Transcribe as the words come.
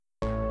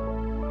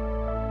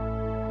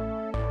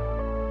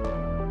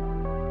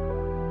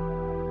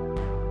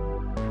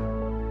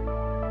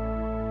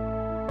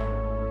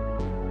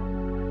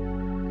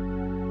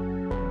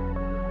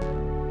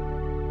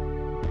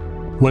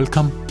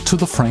Welcome to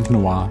the Frank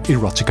Noir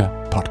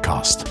Erotica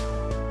podcast.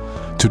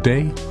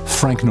 Today,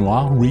 Frank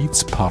Noir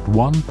reads part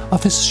 1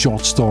 of his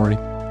short story,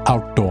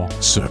 Outdoor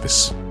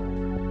Service.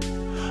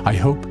 I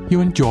hope you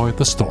enjoy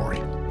the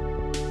story.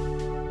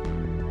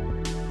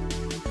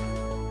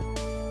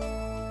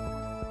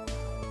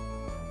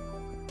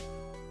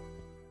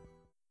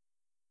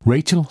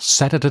 Rachel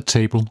sat at a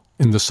table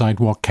in the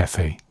sidewalk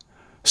cafe,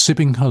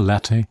 sipping her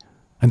latte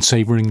and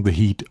savoring the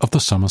heat of the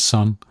summer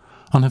sun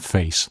on her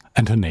face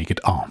and her naked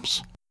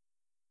arms.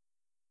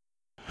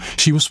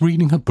 She was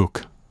reading her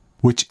book,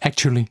 which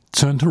actually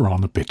turned her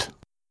on a bit.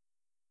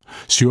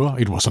 Sure,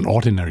 it was an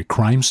ordinary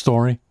crime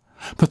story,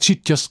 but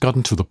she'd just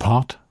gotten to the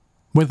part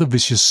where the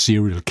vicious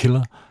serial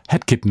killer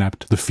had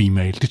kidnapped the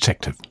female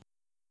detective.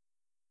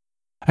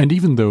 And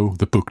even though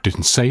the book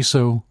didn't say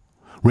so,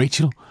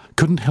 Rachel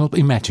couldn't help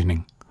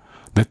imagining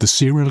that the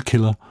serial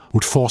killer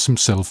would force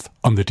himself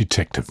on the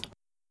detective.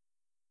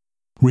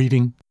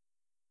 Reading,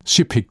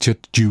 she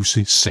pictured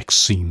juicy sex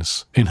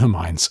scenes in her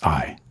mind's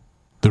eye.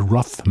 The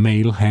rough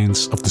male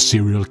hands of the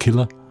serial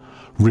killer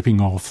ripping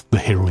off the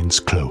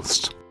heroine's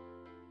clothes.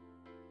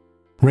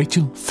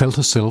 Rachel felt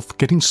herself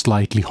getting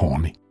slightly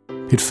horny.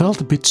 It felt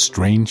a bit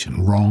strange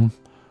and wrong,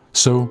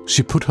 so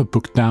she put her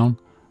book down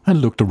and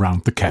looked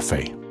around the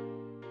cafe.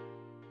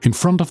 In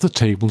front of the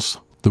tables,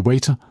 the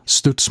waiter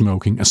stood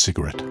smoking a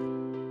cigarette.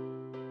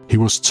 He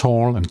was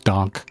tall and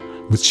dark,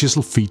 with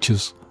chiseled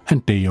features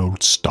and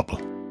day-old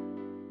stubble.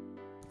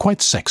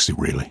 Quite sexy,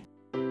 really.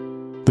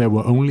 There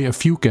were only a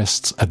few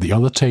guests at the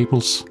other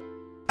tables,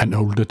 an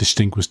older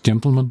distinguished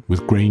gentleman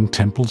with graying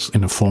temples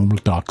in a formal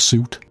dark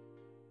suit,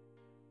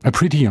 a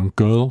pretty young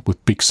girl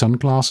with big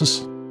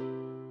sunglasses,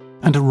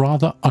 and a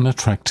rather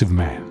unattractive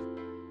man,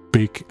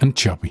 big and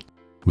chubby,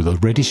 with a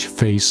reddish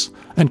face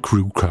and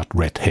crew-cut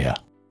red hair.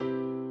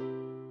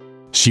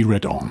 She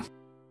read on.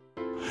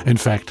 In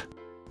fact,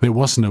 there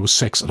was no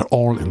sex at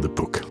all in the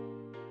book.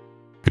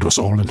 It was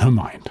all in her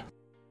mind.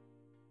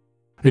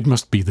 It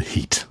must be the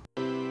heat.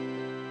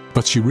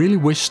 But she really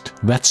wished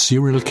that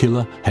serial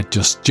killer had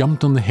just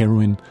jumped on the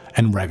heroine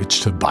and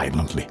ravaged her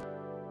violently.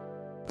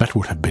 That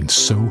would have been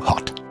so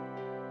hot.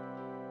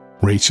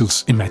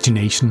 Rachel's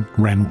imagination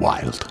ran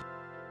wild.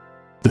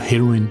 The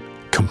heroine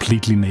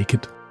completely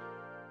naked.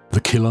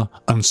 The killer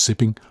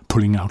unzipping,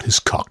 pulling out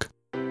his cock.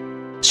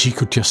 She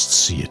could just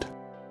see it.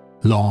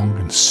 Long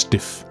and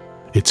stiff,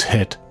 its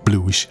head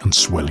bluish and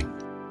swelling.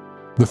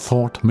 The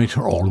thought made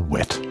her all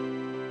wet.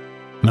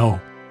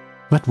 No,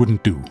 that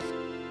wouldn't do.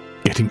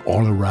 Getting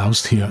all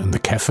aroused here in the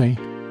cafe,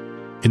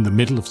 in the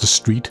middle of the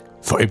street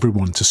for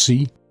everyone to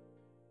see.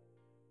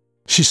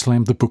 She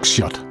slammed the book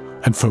shut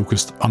and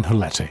focused on her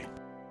latte.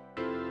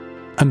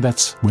 And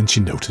that's when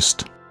she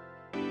noticed.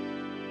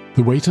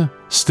 The waiter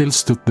still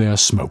stood there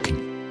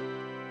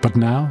smoking, but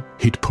now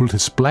he'd pulled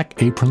his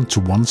black apron to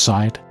one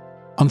side,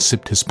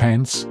 unzipped his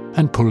pants,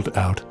 and pulled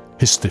out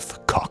his stiff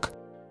cock.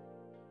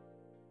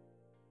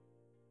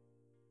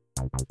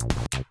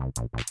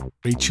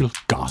 Rachel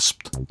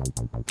gasped.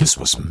 This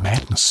was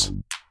madness.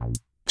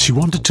 She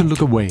wanted to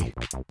look away,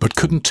 but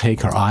couldn't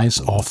take her eyes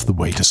off the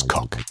waiter's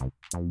cock.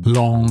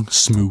 Long,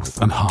 smooth,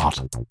 and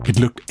hard, it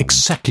looked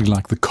exactly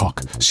like the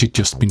cock she'd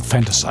just been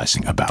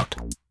fantasizing about.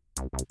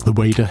 The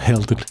waiter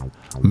held it,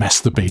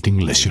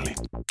 masturbating leisurely.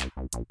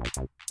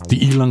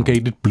 The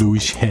elongated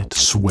bluish head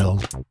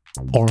swelled,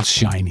 all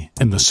shiny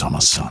in the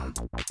summer sun.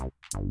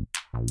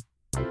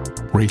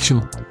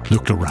 Rachel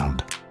looked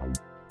around.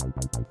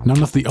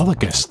 None of the other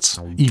guests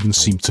even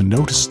seemed to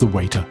notice the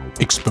waiter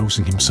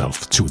exposing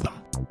himself to them.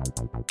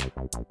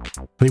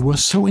 They were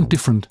so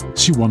indifferent,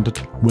 she wondered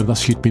whether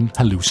she'd been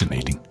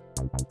hallucinating.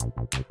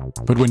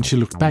 But when she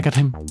looked back at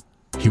him,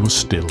 he was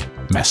still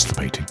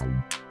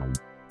masturbating.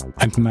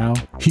 And now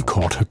he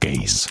caught her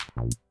gaze.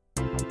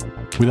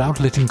 Without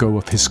letting go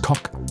of his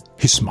cock,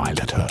 he smiled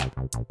at her.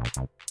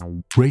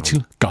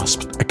 Rachel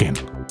gasped again.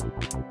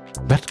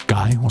 That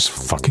guy was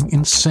fucking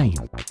insane.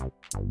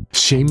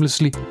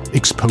 Shamelessly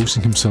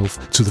exposing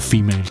himself to the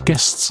female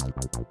guests.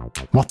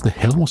 What the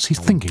hell was he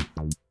thinking?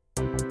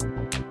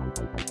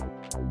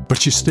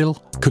 But she still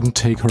couldn't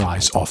take her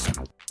eyes off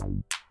him.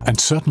 And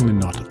certainly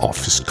not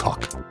off his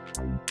cock.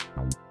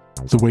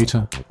 The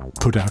waiter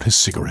put out his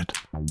cigarette.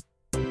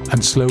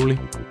 And slowly,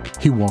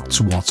 he walked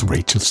towards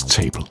Rachel's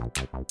table.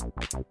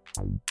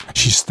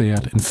 She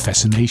stared in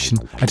fascination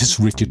at his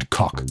rigid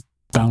cock,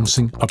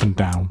 bouncing up and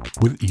down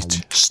with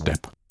each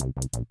step.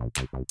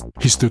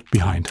 He stood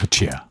behind her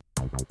chair.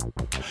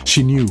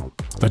 She knew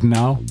that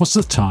now was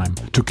the time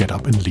to get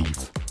up and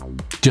leave.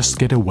 Just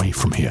get away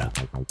from here.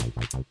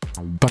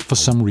 But for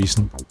some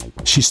reason,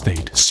 she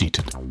stayed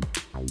seated.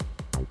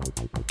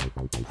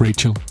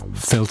 Rachel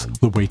felt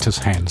the waiter's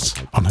hands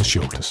on her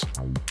shoulders.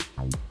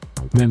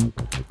 Then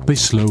they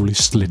slowly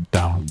slid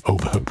down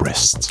over her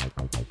breasts.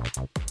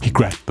 He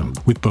grabbed them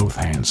with both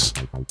hands,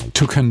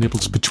 took her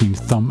nipples between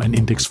thumb and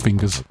index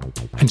fingers,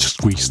 and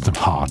squeezed them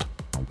hard,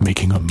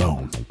 making her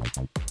moan.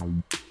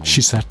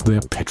 She sat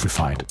there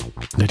petrified,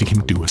 letting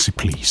him do as he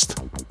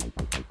pleased.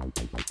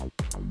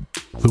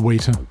 The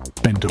waiter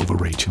bent over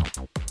Rachel,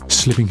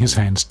 slipping his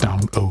hands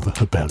down over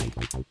her belly.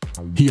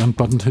 He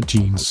unbuttoned her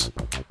jeans,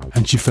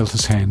 and she felt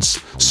his hands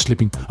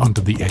slipping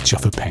under the edge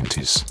of her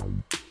panties.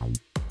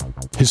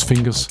 His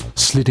fingers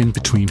slid in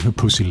between her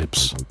pussy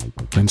lips,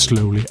 then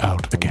slowly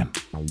out again.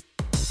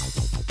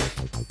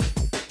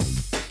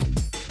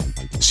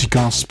 She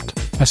gasped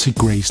as he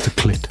grazed her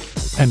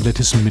clit and let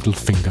his middle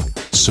finger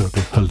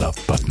circle her love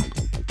button.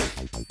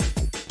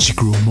 She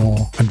grew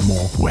more and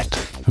more wet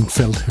and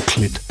felt her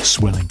clit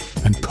swelling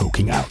and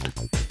poking out.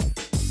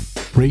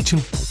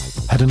 Rachel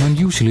had an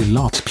unusually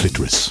large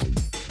clitoris,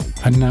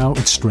 and now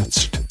it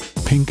stretched,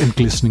 pink and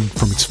glistening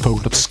from its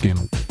folded skin,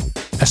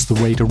 as the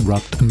waiter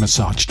rubbed and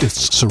massaged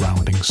its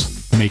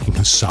surroundings, making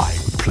her sigh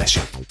with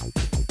pleasure.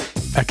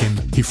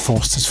 Again, he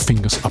forced his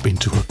fingers up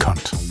into her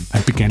cunt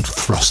and began to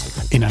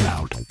thrust in and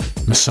out,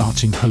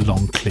 massaging her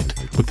long clit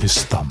with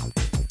his thumb.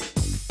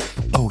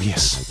 "Oh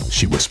yes,"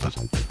 she whispered,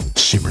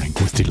 shivering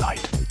with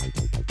delight.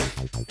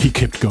 He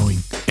kept going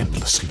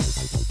endlessly.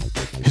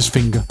 His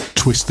finger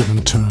twisted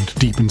and turned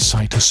deep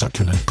inside her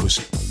succulent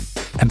pussy,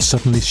 and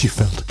suddenly she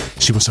felt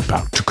she was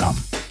about to come.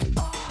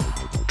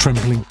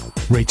 Trembling,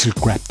 Rachel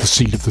grabbed the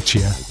seat of the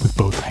chair with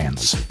both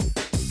hands.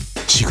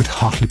 She could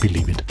hardly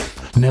believe it.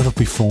 Never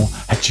before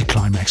had she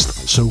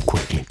climaxed so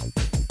quickly.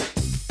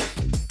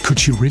 Could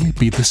she really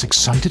be this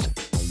excited?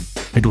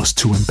 It was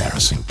too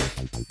embarrassing.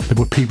 There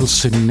were people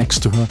sitting next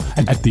to her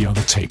and at the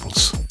other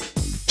tables.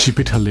 She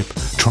bit her lip,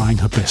 trying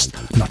her best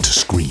not to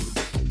scream.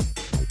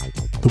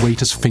 The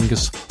waiter's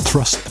fingers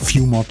thrust a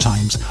few more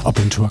times up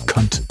into her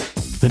cunt.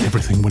 Then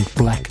everything went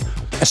black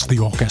as the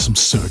orgasm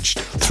surged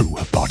through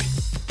her body.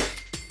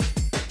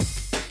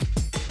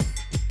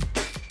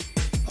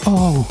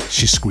 "Oh,"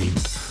 she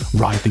screamed,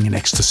 writhing in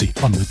ecstasy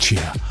on the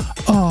chair.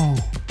 "Oh."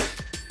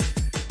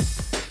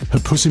 Her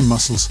pussy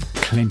muscles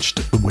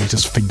clenched the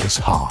waiter's fingers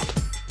hard.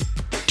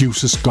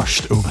 Juices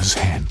gushed over his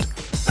hand.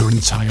 Her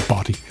entire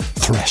body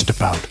thrashed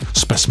about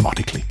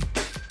spasmodically.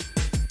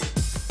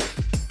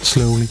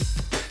 Slowly,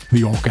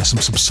 the orgasm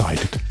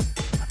subsided.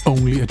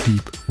 Only a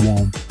deep,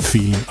 warm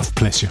feeling of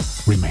pleasure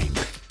remained.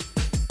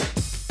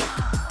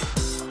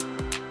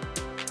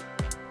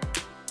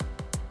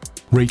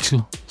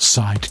 Rachel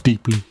sighed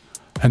deeply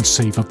and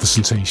savored the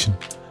sensation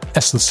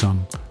as the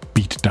sun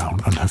beat down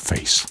on her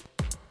face.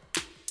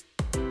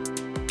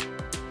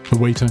 The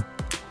waiter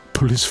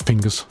pulled his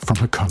fingers from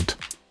her cunt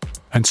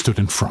and stood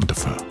in front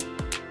of her.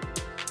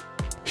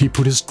 He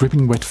put his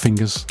dripping wet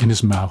fingers in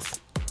his mouth,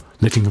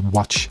 letting her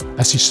watch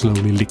as he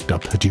slowly licked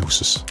up her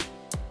juices.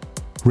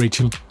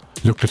 Rachel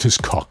looked at his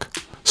cock,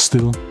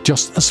 still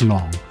just as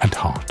long and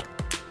hard.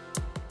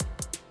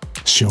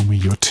 "Show me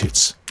your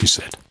tits," he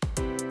said.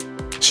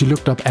 She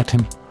looked up at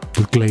him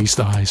with glazed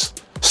eyes,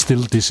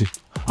 still dizzy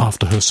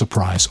after her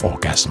surprise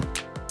orgasm.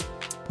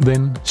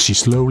 Then she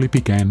slowly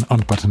began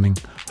unbuttoning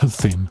her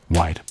thin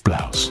white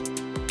blouse.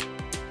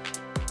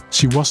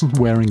 She wasn't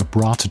wearing a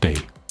bra today,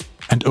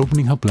 and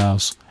opening her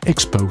blouse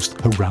exposed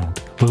her round,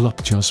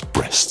 voluptuous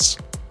breasts.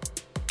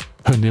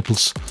 Her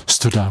nipples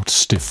stood out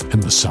stiff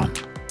in the sun.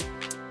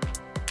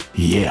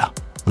 "Yeah,"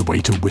 the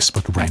waiter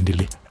whispered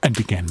randily and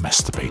began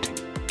masturbating.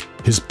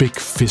 His big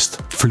fist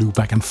flew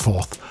back and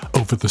forth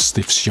over the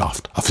stiff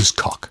shaft of his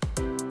cock.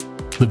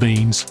 The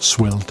veins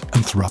swelled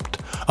and throbbed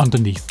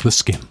underneath the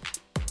skin.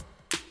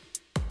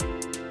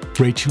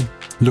 Rachel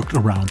looked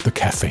around the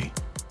cafe.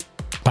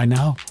 By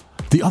now,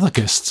 the other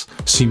guests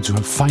seemed to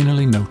have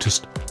finally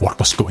noticed what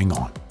was going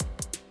on.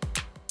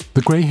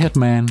 The grey-haired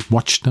man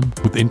watched them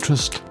with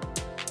interest.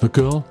 The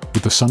girl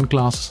with the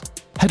sunglasses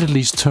had at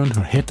least turned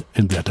her head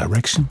in their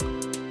direction,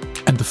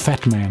 and the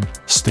fat man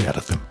stared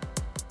at them,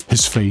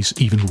 his face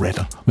even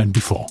redder than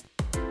before.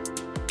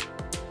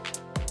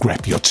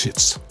 "Grab your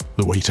tits,"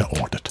 the waiter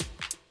ordered.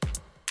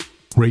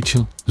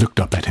 Rachel looked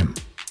up at him.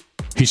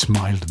 He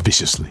smiled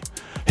viciously,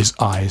 his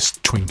eyes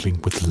twinkling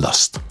with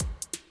lust.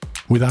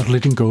 Without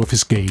letting go of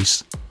his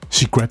gaze,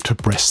 she grabbed her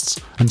breasts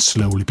and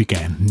slowly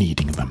began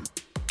kneading them.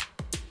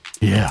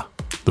 "Yeah,"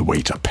 the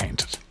waiter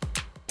panted.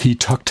 He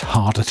tugged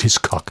hard at his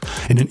cock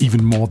in an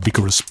even more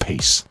vigorous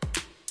pace.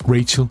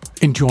 Rachel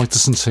enjoyed the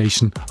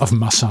sensation of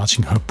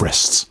massaging her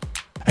breasts,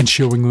 and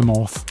showing them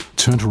off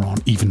turned her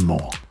on even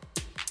more.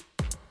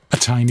 A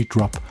tiny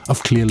drop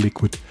of clear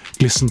liquid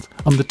glistened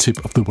on the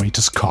tip of the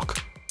waiter's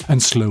cock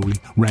and slowly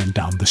ran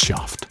down the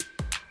shaft.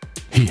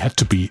 He had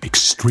to be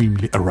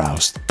extremely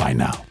aroused by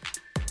now.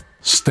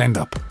 "Stand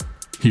up,"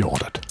 he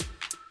ordered.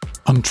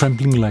 On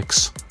trembling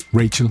legs,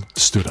 Rachel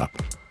stood up.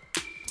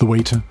 The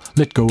waiter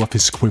let go of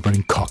his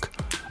quivering cock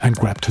and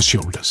grabbed her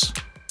shoulders.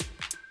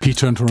 He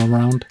turned her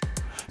around,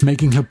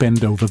 making her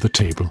bend over the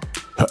table,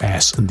 her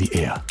ass in the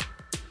air.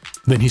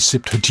 Then he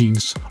zipped her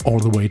jeans all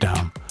the way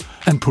down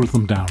and pulled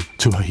them down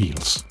to her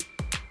heels.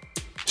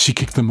 She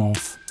kicked them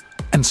off,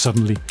 and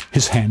suddenly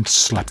his hand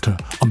slapped her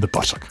on the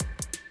buttock.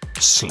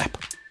 Slap.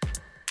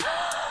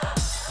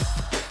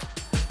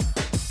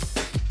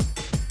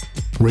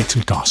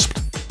 Rachel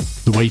gasped.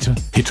 The waiter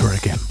hit her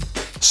again.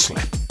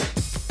 Slap.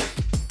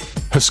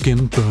 Her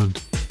skin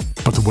burned,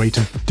 but the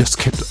waiter just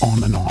kept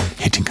on and on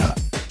hitting her.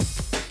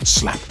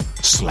 Slap,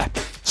 slap,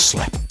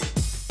 slap.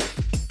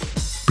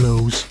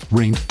 Blows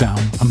rained down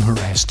on her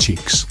ass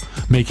cheeks,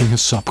 making her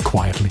sob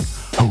quietly,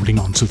 holding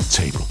onto the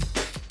table.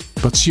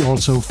 But she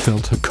also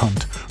felt her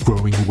cunt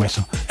growing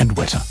wetter and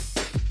wetter.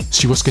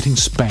 She was getting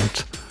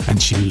spanked,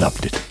 and she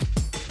loved it.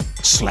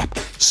 Slap,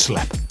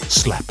 slap,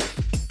 slap.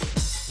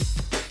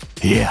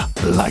 "Yeah,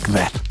 like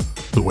that,"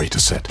 the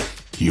waiter said.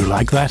 "You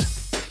like that?"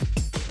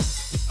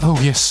 "Oh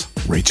yes,"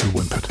 Rachel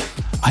whimpered.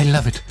 "I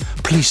love it.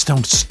 Please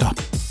don't stop."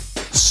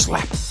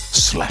 Slap,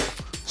 slap,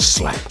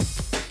 slap.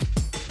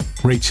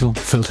 Rachel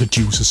felt her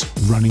juices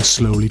running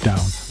slowly down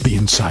the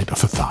inside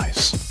of her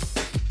thighs.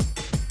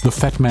 The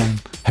fat man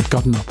had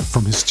gotten up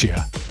from his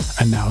chair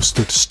and now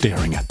stood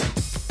staring at them,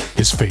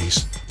 his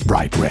face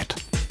bright red.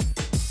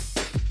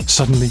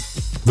 Suddenly,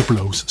 the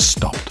blows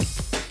stopped.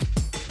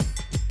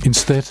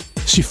 Instead,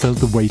 she felt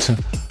the waiter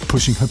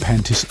pushing her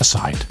panties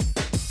aside,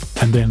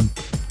 and then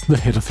the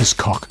head of his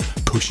cock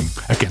pushing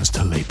against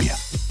her labia.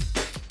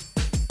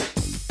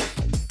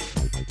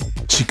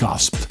 She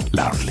gasped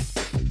loudly.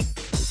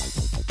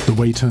 The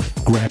waiter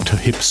grabbed her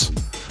hips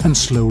and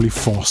slowly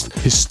forced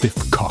his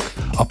stiff cock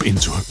up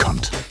into her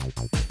cunt.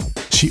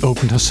 She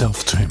opened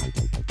herself to him,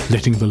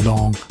 letting the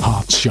long,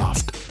 hard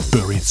shaft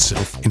bury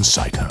itself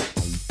inside her.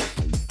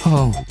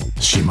 "Oh,"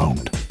 she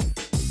moaned.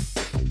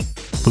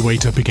 The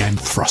waiter began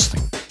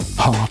thrusting,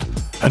 hard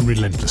and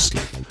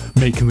relentlessly,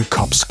 making the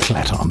cups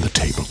clatter on the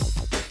table.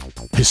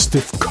 His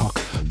stiff cock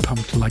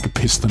pumped like a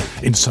piston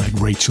inside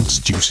Rachel's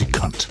juicy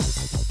cunt.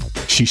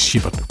 She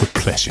shivered with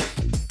pleasure.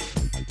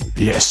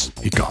 "Yes,"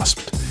 he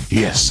gasped.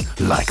 "Yes,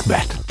 like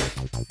that."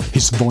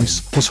 His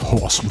voice was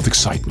hoarse with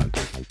excitement,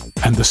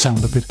 and the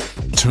sound of it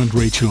turned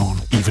Rachel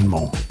on even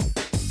more.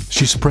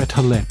 She spread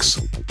her legs,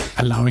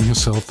 allowing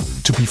herself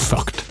to be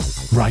fucked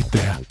right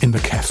there in the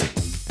cafe,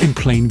 in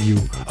plain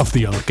view of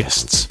the other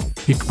guests.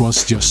 It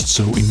was just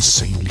so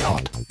insanely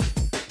hot.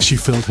 She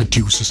felt her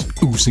juices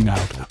oozing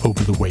out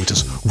over the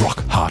waiter's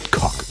rock-hard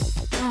cock.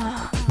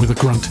 With a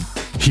grunt,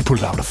 he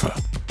pulled out of her.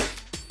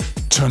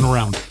 "Turn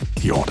around,"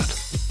 he ordered.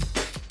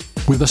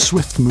 With a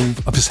swift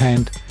move of his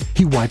hand,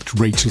 he wiped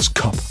Rachel's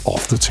cup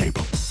off the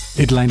table.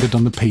 It landed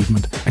on the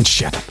pavement and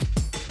shattered.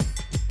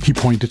 He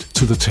pointed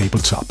to the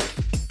tabletop.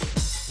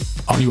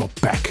 "On your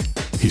back,"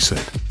 he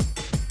said.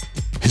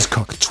 His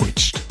cock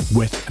twitched,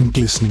 wet and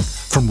glistening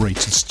from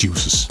Rachel's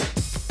juices.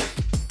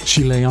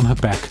 She lay on her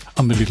back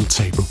on the little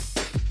table,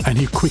 and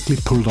he quickly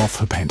pulled off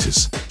her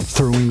panties,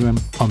 throwing them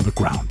on the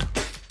ground.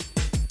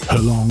 Her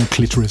long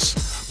clitoris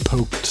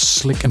poked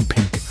slick and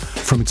pink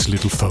from its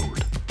little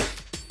fold.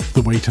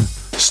 The waiter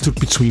stood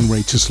between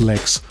Rachel's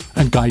legs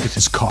and guided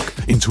his cock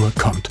into her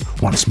cunt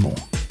once more.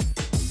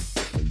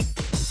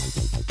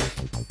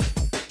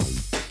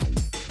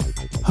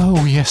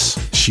 "Oh yes,"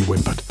 she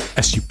whimpered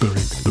as she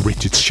buried the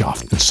rigid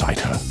shaft inside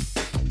her.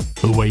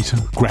 The waiter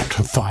grabbed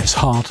her thighs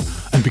hard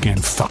and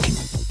began fucking,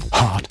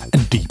 hard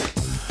and deep,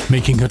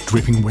 making her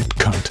dripping wet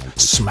cunt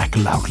smack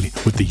loudly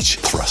with each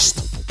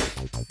thrust.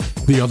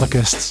 The other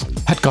guests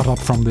had got up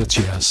from their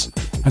chairs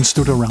and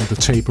stood around the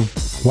table,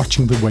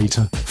 watching the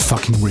waiter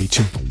fucking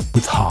Rachel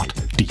with hard,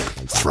 deep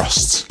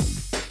thrusts.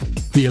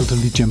 The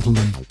elderly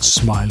gentleman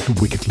smiled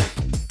wickedly.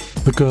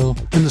 The girl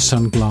in the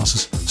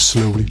sunglasses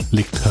slowly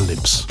licked her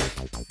lips.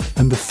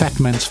 And the fat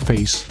man's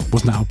face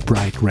was now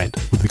bright red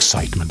with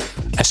excitement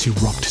as he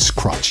rubbed his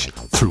crotch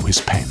through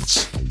his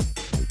pants.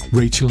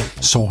 Rachel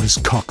saw his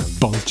cock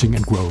bulging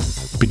and growing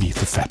beneath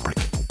the fabric.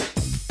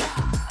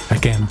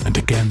 Again and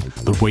again,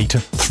 the waiter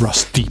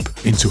thrust deep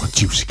into her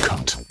juicy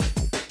cunt.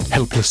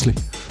 Helplessly,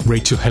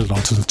 Rachel held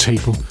onto the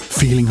table,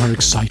 feeling her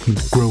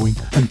excitement growing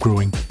and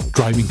growing,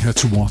 driving her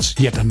towards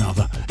yet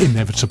another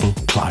inevitable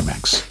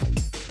climax.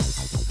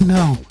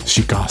 "No,"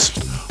 she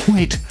gasped.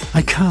 "Wait,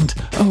 I can't.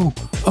 Oh,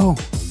 oh."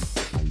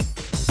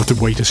 But the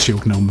waiter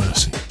showed no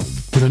mercy.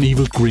 With an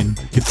evil grin,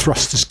 he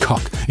thrust his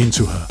cock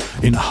into her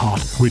in a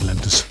hard,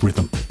 relentless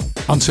rhythm,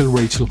 until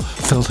Rachel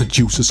felt her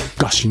juices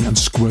gushing and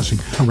squirting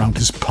around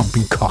his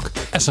pumping cock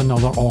as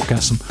another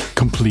orgasm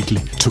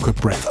completely took her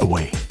breath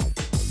away.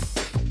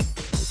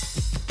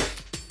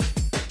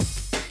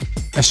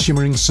 A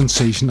shimmering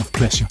sensation of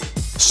pleasure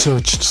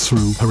surged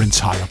through her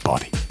entire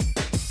body.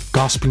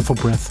 Gasping for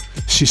breath,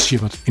 she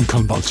shivered in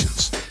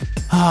convulsions.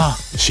 "Ah!"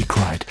 she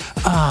cried.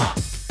 "Ah!"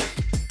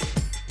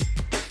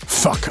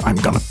 "Fuck, I'm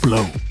gonna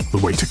blow," the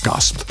waiter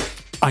gasped.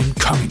 "I'm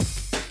coming."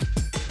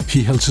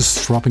 He held his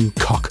throbbing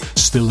cock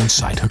still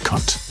inside her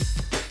cunt.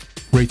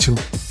 Rachel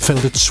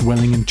felt it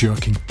swelling and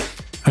jerking,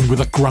 and with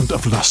a grunt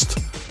of lust,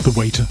 the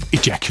waiter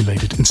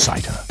ejaculated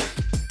inside her.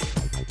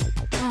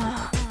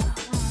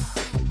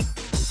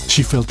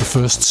 She felt the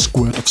first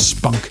squirt of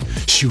spunk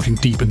shooting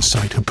deep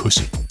inside her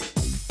pussy,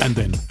 and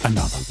then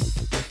another.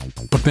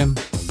 But then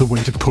the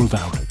waiter pulled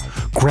out,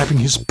 grabbing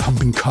his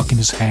pumping cock in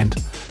his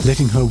hand,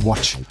 letting her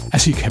watch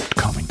as he kept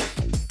coming.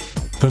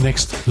 The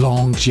next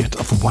long jet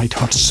of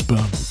white-hot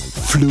sperm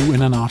flew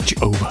in an arch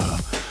over her,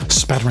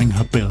 spattering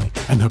her belly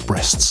and her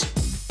breasts.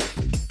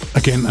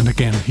 Again and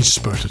again he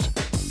spurted,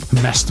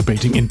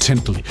 masturbating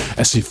intently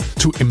as if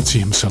to empty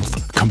himself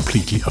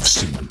completely of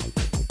semen.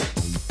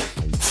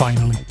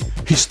 Finally,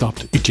 he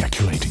stopped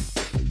ejaculating.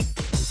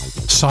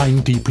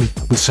 Sighing deeply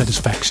with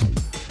satisfaction,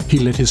 he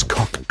let his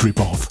cock drip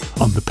off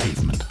on the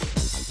pavement.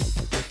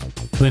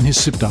 Then he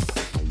zipped up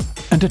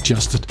and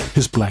adjusted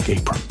his black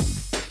apron.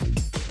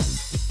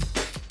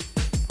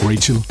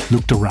 Rachel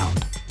looked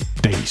around,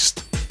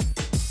 dazed.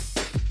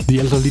 The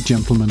elderly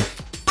gentleman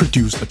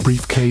produced a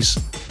briefcase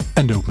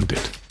and opened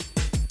it.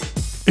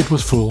 It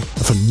was full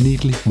of a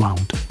neatly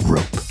wound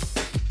rope.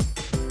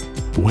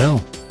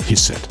 "Well," he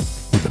said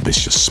with a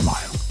vicious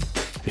smile,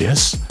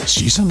 "yes,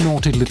 she's a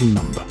naughty little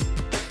number.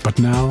 But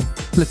now,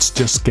 let's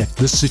just get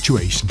this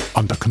situation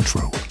under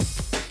control."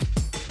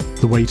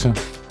 The waiter,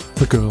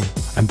 the girl,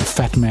 and the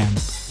fat man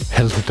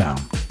held her down,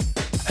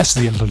 as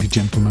the elderly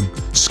gentleman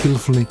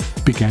skillfully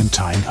began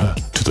tying her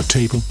to the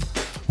table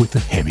with the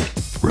heavy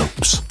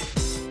ropes.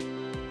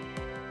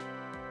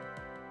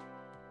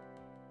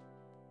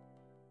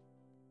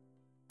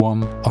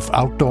 One of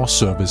Outdoor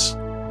Service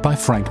by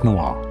Frank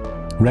Noir,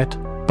 read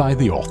by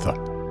the author.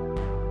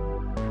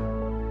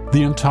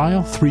 The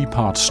entire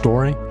 3-part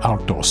story,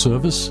 Outdoor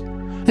Service,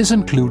 is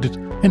included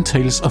in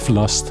Tales of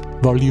Lust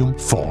Volume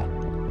 4,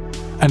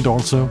 and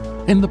also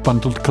in the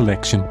bundled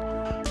collection,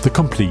 The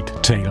Complete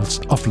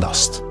Tales of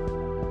Lust.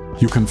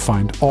 You can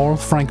find all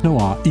Frank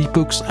Noir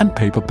ebooks and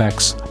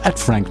paperbacks at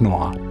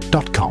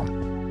franknoir.com.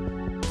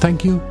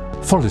 Thank you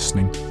for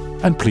listening,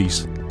 and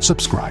please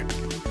subscribe.